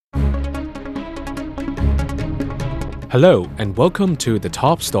Hello and welcome to The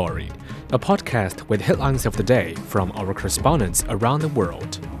Top Story, a podcast with headlines of the day from our correspondents around the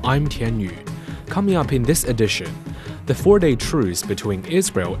world. I'm Tian Yu. Coming up in this edition, the 4-day truce between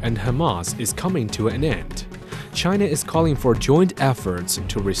Israel and Hamas is coming to an end. China is calling for joint efforts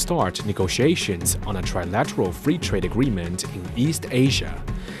to restart negotiations on a trilateral free trade agreement in East Asia.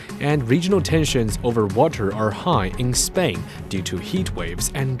 And regional tensions over water are high in Spain due to heat waves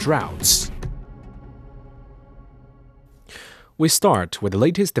and droughts. We start with the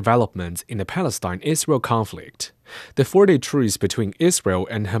latest developments in the Palestine-Israel conflict. The 4-day truce between Israel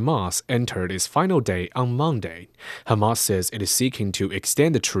and Hamas entered its final day on Monday. Hamas says it is seeking to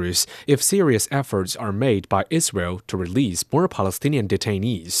extend the truce if serious efforts are made by Israel to release more Palestinian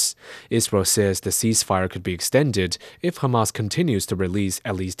detainees. Israel says the ceasefire could be extended if Hamas continues to release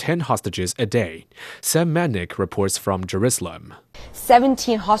at least 10 hostages a day. Sam Mannick reports from Jerusalem.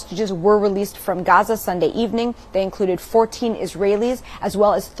 17 hostages were released from Gaza Sunday evening. They included 14 Israelis as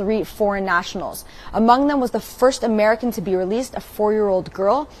well as 3 foreign nationals. Among them was the first American to be released, a 4-year-old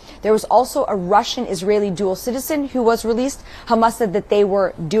girl. There was also a Russian-Israeli dual citizen who was released. Hamas said that they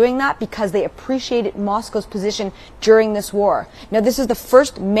were doing that because they appreciated Moscow's position during this war. Now, this is the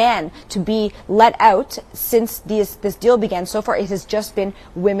first man to be let out since this deal began. So far, it has just been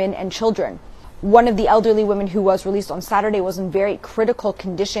women and children. One of the elderly women who was released on Saturday was in very critical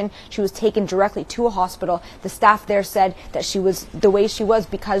condition. She was taken directly to a hospital. The staff there said that she was the way she was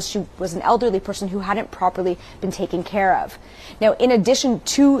because she was an elderly person who hadn't properly been taken care of. Now, in addition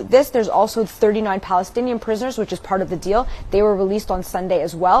to this, there's also 39 Palestinian prisoners, which is part of the deal. They were released on Sunday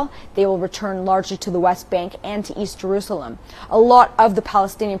as well. They will return largely to the West Bank and to East Jerusalem. A lot of the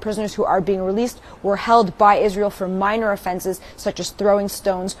Palestinian prisoners who are being released were held by Israel for minor offenses such as throwing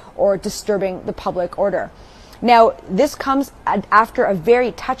stones or disturbing the public order. Now, this comes after a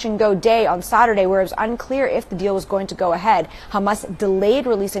very touch-and-go day on Saturday where it was unclear if the deal was going to go ahead. Hamas delayed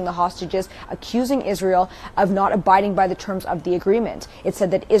releasing the hostages, accusing Israel of not abiding by the terms of the agreement. It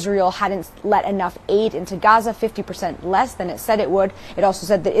said that Israel hadn't let enough aid into Gaza, 50% less than it said it would. It also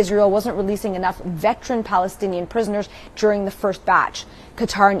said that Israel wasn't releasing enough veteran Palestinian prisoners during the first batch.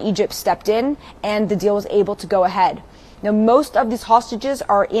 Qatar and Egypt stepped in, and the deal was able to go ahead. Now, most of these hostages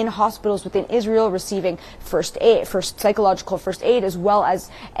are in hospitals within Israel receiving psychological first aid, as well as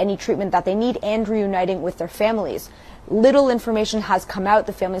any treatment that they need and reuniting with their families. Little information has come out.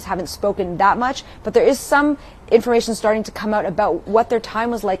 The families haven't spoken that much, but there is some information starting to come out about what their time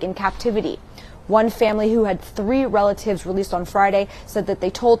was like in captivity. One family who had 3 relatives released on Friday said that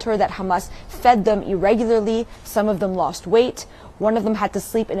they told her that Hamas fed them irregularly. Some of them lost weight. One of them had to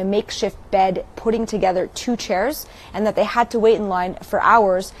sleep in a makeshift bed, putting together 2 chairs, and that they had to wait in line for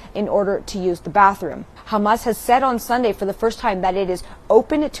hours in order to use the bathroom. Hamas has said on Sunday for the first time that it is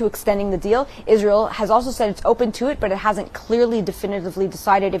open to extending the deal. Israel has also said it's open to it, but it hasn't clearly definitively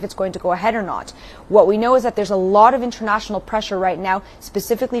decided if it's going to go ahead or not. What we know is that there's a lot of international pressure right now,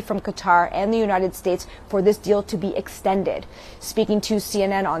 specifically from Qatar and the United States, for this deal to be extended. Speaking to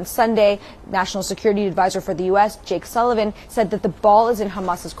CNN on Sunday, National Security Advisor for the U.S., Jake Sullivan, said that the ball is in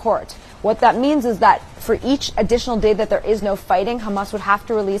Hamas's court. What that means is that for each additional day that there is no fighting, Hamas would have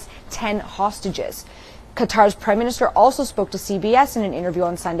to release 10 hostages. Qatar's Prime Minister also spoke to CBS in an interview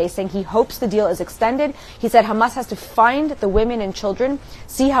on Sunday, saying he hopes the deal is extended. He said Hamas has to find the women and children,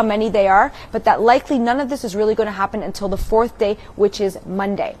 see how many they are, but that likely none of this is really going to happen until the 4th day, which is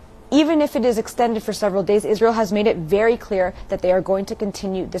Monday. Even if it is extended for several days, Israel has made it very clear that they are going to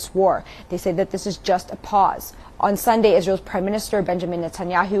continue this war. They say that this is just a pause. On Sunday, Israel's Prime Minister Benjamin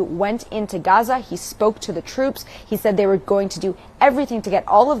Netanyahu went into Gaza. He spoke to the troops. He said they were going to do everything to get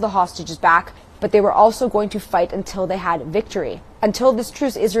all of the hostages back, but they were also going to fight until they had victory. Until this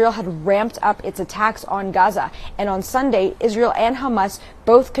truce, Israel had ramped up its attacks on Gaza. And on Sunday, Israel and Hamas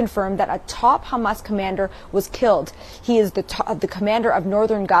both confirmed that a top Hamas commander was killed. He is the commander of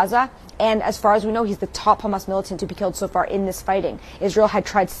northern Gaza. And as far as we know, he's the top Hamas militant to be killed so far in this fighting. Israel had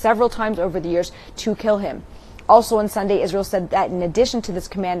tried several times over the years to kill him. Also on Sunday, Israel said that in addition to this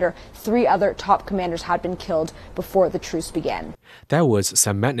commander, 3 other top commanders had been killed before the truce began. That was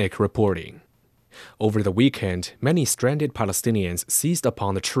Sam Mannick reporting. Over the weekend, many stranded Palestinians seized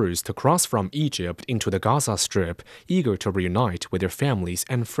upon the truce to cross from Egypt into the Gaza Strip, eager to reunite with their families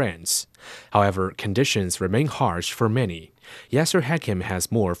and friends. However, conditions remain harsh for many. Yasser Hakim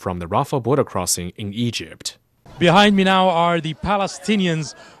has more from the Rafah border crossing in Egypt. Behind me now are the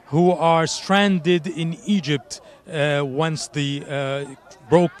Palestinians who are stranded in Egypt once the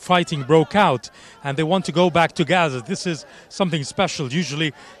fighting broke out, and they want to go back to Gaza. This is something special.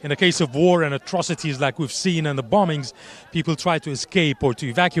 Usually in a case of war and atrocities like we've seen and the bombings, people try to escape or to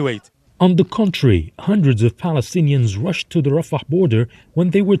evacuate. On the contrary, hundreds of Palestinians rushed to the Rafah border when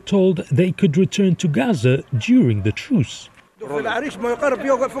they were told they could return to Gaza during the truce. There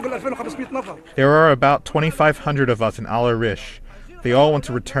are about 2,500 of us in Al Arish. They all want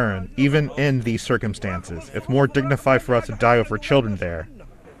to return, even in these circumstances. It's more dignified for us to die with our children there.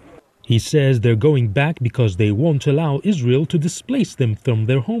 He says they're going back because they won't allow Israel to displace them from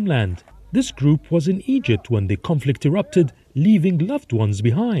their homeland. This group was in Egypt when the conflict erupted, leaving loved ones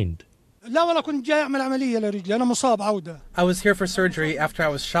behind. I was here for surgery after I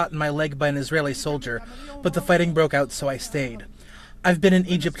was shot in my leg by an Israeli soldier, but the fighting broke out, so I stayed. I've been in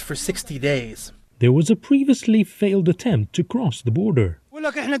Egypt for 60 days. There was a previously failed attempt to cross the border. We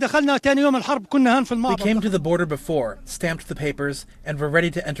came to the border before, stamped the papers, and were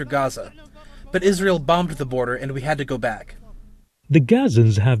ready to enter Gaza. But Israel bombed the border and we had to go back. The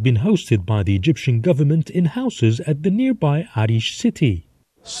Gazans have been hosted by the Egyptian government in houses at the nearby Arish city.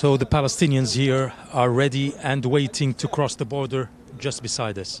 So the Palestinians here are ready and waiting to cross the border just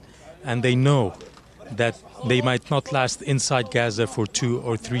beside us. And they know that they might not last inside Gaza for 2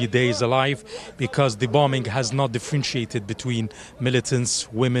 or 3 days alive because the bombing has not differentiated between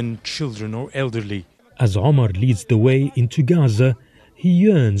militants, women, children or elderly. As Omar leads the way into Gaza, he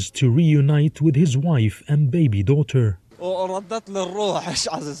yearns to reunite with his wife and baby daughter.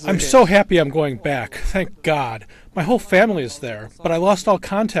 I'm so happy I'm going back, thank God. My whole family is there, but I lost all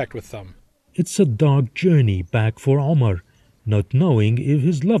contact with them. It's a dark journey back for Omar, not knowing if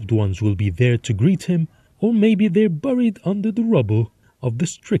his loved ones will be there to greet him, or maybe they're buried under the rubble of the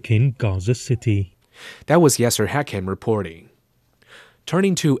stricken Gaza city. That was Yasser Hakim reporting.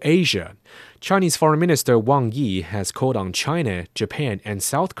 Turning to Asia, Chinese Foreign Minister Wang Yi has called on China, Japan, and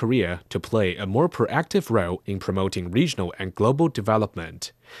South Korea to play a more proactive role in promoting regional and global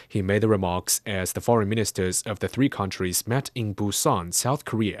development. He made the remarks as the foreign ministers of the three countries met in Busan, South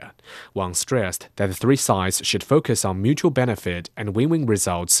Korea. Wang stressed that the three sides should focus on mutual benefit and win-win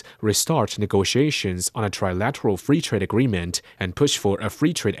results, restart negotiations on a trilateral free trade agreement, and push for a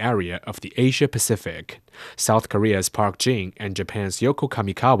free trade area of the Asia-Pacific. South Korea's Park Jin and Japan's Yoko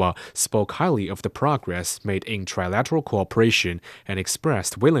Kamikawa spoke highly of the progress made in trilateral cooperation and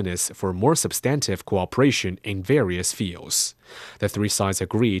expressed willingness for more substantive cooperation in various fields. The three sides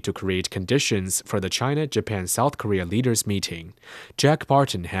agreed to create conditions for the China-Japan-South Korea leaders' meeting. Jack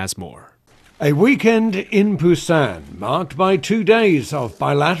Barton has more. A weekend in Busan marked by 2 days of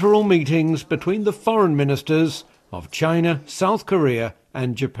bilateral meetings between the foreign ministers of China, South Korea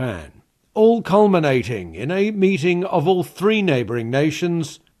and Japan, all culminating in a meeting of all three neighbouring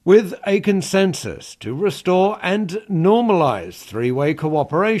nations with a consensus to restore and normalise three-way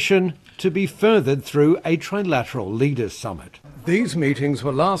cooperation to be furthered through a trilateral leaders' summit. These meetings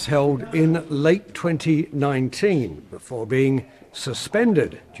were last held in late 2019 before being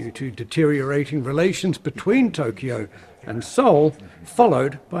suspended due to deteriorating relations between Tokyo and Seoul,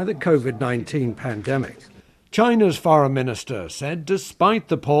 followed by the COVID-19 pandemic. China's foreign minister said despite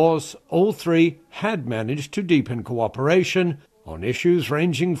the pause, all three had managed to deepen cooperation on issues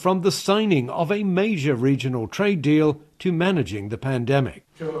ranging from the signing of a major regional trade deal to managing the pandemic.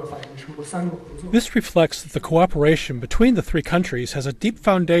 This reflects that the cooperation between the three countries has a deep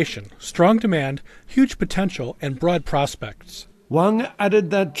foundation, strong demand, huge potential, and broad prospects. Wang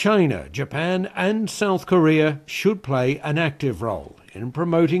added that China, Japan, and South Korea should play an active role in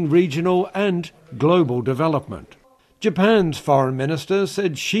promoting regional and global development. Japan's foreign minister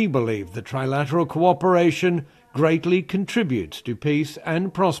said she believed the trilateral cooperation greatly contributes to peace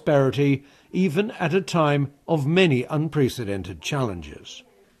and prosperity, even at a time of many unprecedented challenges.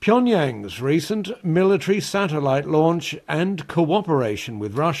 Pyongyang's recent military satellite launch and cooperation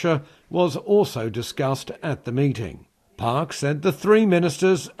with Russia was also discussed at the meeting. Park said the three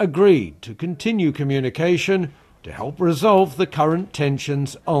ministers agreed to continue communication to help resolve the current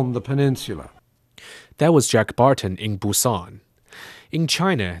tensions on the peninsula. That was Jack Barton in Busan. In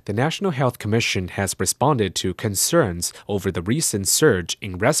China, the National Health Commission has responded to concerns over the recent surge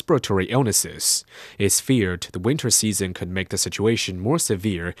in respiratory illnesses. It's feared the winter season could make the situation more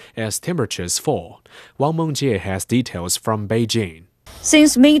severe as temperatures fall. Wang Mengjie has details from Beijing.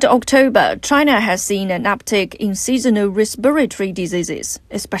 Since mid-October, China has seen an uptick in seasonal respiratory diseases,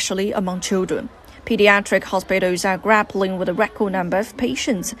 especially among children. Pediatric hospitals are grappling with a record number of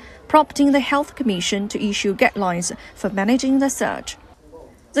patients, prompting the Health Commission to issue guidelines for managing the surge.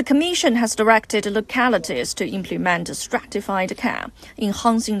 The Commission has directed localities to implement stratified care,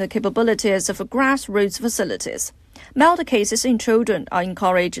 enhancing the capabilities of grassroots facilities. Mild cases in children are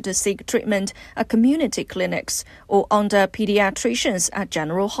encouraged to seek treatment at community clinics or under pediatricians at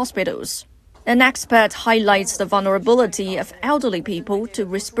general hospitals. An expert highlights the vulnerability of elderly people to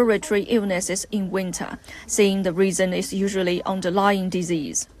respiratory illnesses in winter, saying the reason is usually underlying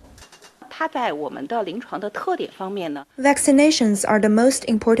disease. Vaccinations are the most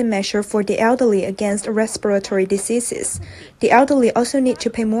important measure for the elderly against respiratory diseases. The elderly also need to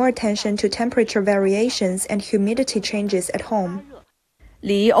pay more attention to temperature variations and humidity changes at home.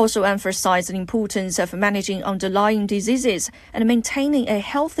 Li also emphasized the importance of managing underlying diseases and maintaining a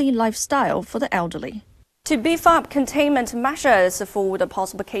healthy lifestyle for the elderly. To beef up containment measures for the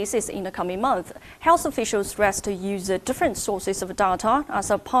possible cases in the coming month, health officials stressed to use different sources of data as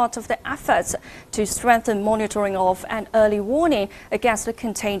a part of the efforts to strengthen monitoring of and early warning against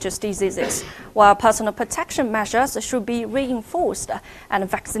contagious diseases, while personal protection measures should be reinforced and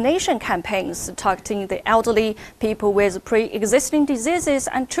vaccination campaigns targeting the elderly, people with pre-existing diseases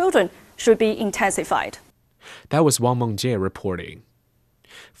and children should be intensified. That was Wang Mengjie reporting.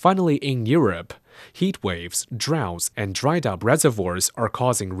 Finally, in Europe, heat waves, droughts, and dried-up reservoirs are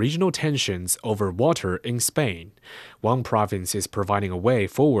causing regional tensions over water in Spain. One province is providing a way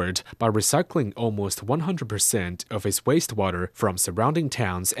forward by recycling almost 100% of its wastewater from surrounding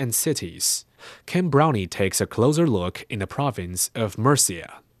towns and cities. Ken Brownie takes a closer look in the province of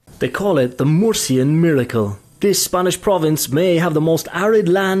Murcia. They call it the Murcian miracle. This Spanish province may have the most arid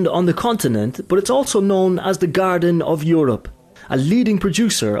land on the continent, but it's also known as the Garden of Europe, a leading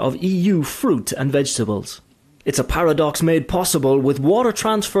producer of EU fruit and vegetables. It's a paradox made possible with water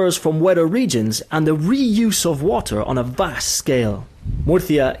transfers from wetter regions and the reuse of water on a vast scale.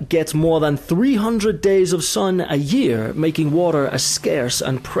 Murcia gets more than 300 days of sun a year, making water a scarce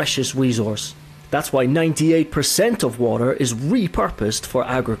and precious resource. That's why 98% of water is repurposed for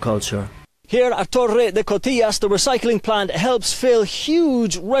agriculture. Here at Torre de Cotillas, the recycling plant helps fill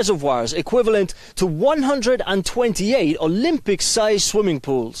huge reservoirs equivalent to 128 Olympic-sized swimming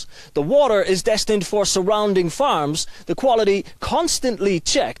pools. The water is destined for surrounding farms, the quality constantly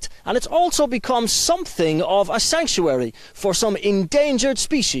checked, and it's also become something of a sanctuary for some endangered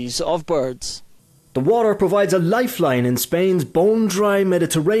species of birds. The water provides a lifeline in Spain's bone-dry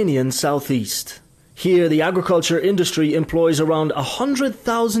Mediterranean southeast. Here, the agriculture industry employs around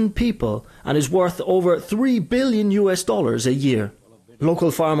 100,000 people and is worth over $3 billion a year. Local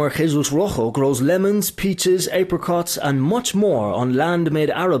farmer Jesus Rojo grows lemons, peaches, apricots and much more on land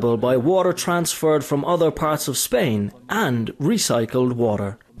made arable by water transferred from other parts of Spain and recycled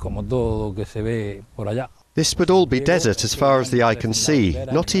water. This would all be desert as far as the eye can see.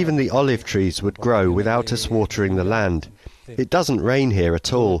 Not even the olive trees would grow without us watering the land. It doesn't rain here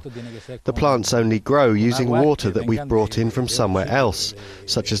at all. The plants only grow using water that we've brought in from somewhere else,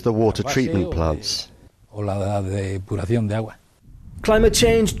 such as the water treatment plants. Climate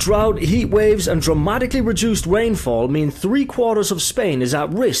change, drought, heat waves and dramatically reduced rainfall mean 3/4 of Spain is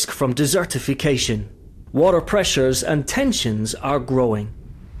at risk from desertification. Water pressures and tensions are growing.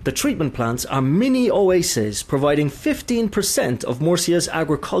 The treatment plants are mini oases providing 15% of Murcia's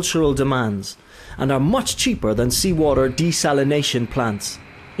agricultural demands and are much cheaper than seawater desalination plants.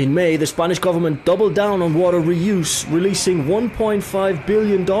 In May, the Spanish government doubled down on water reuse, releasing $1.5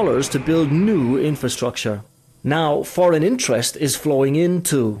 billion to build new infrastructure. Now, foreign interest is flowing in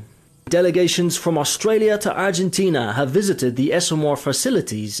too. Delegations from Australia to Argentina have visited the Esomor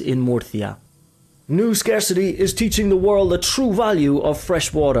facilities in Murcia. New scarcity is teaching the world the true value of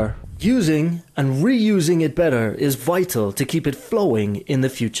fresh water. Using and reusing it better is vital to keep it flowing in the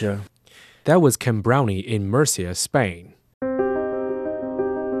future. That was Ken Brownie in Murcia, Spain.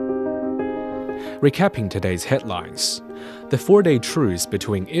 Recapping today's headlines. The 4-day truce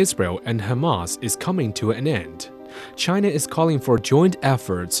between Israel and Hamas is coming to an end. China is calling for joint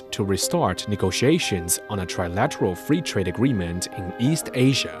efforts to restart negotiations on a trilateral free trade agreement in East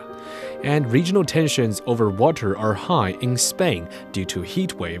Asia. And regional tensions over water are high in Spain due to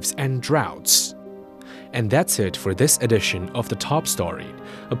heat waves and droughts. And that's it for this edition of The Top Story,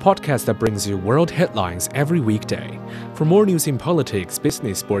 a podcast that brings you world headlines every weekday. For more news in politics,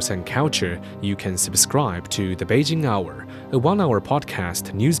 business, sports, and culture, you can subscribe to The Beijing Hour, a 1-hour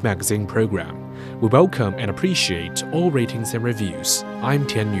podcast news magazine program. We welcome and appreciate all ratings and reviews. I'm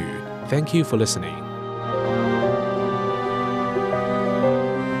Tian Yu. Thank you for listening.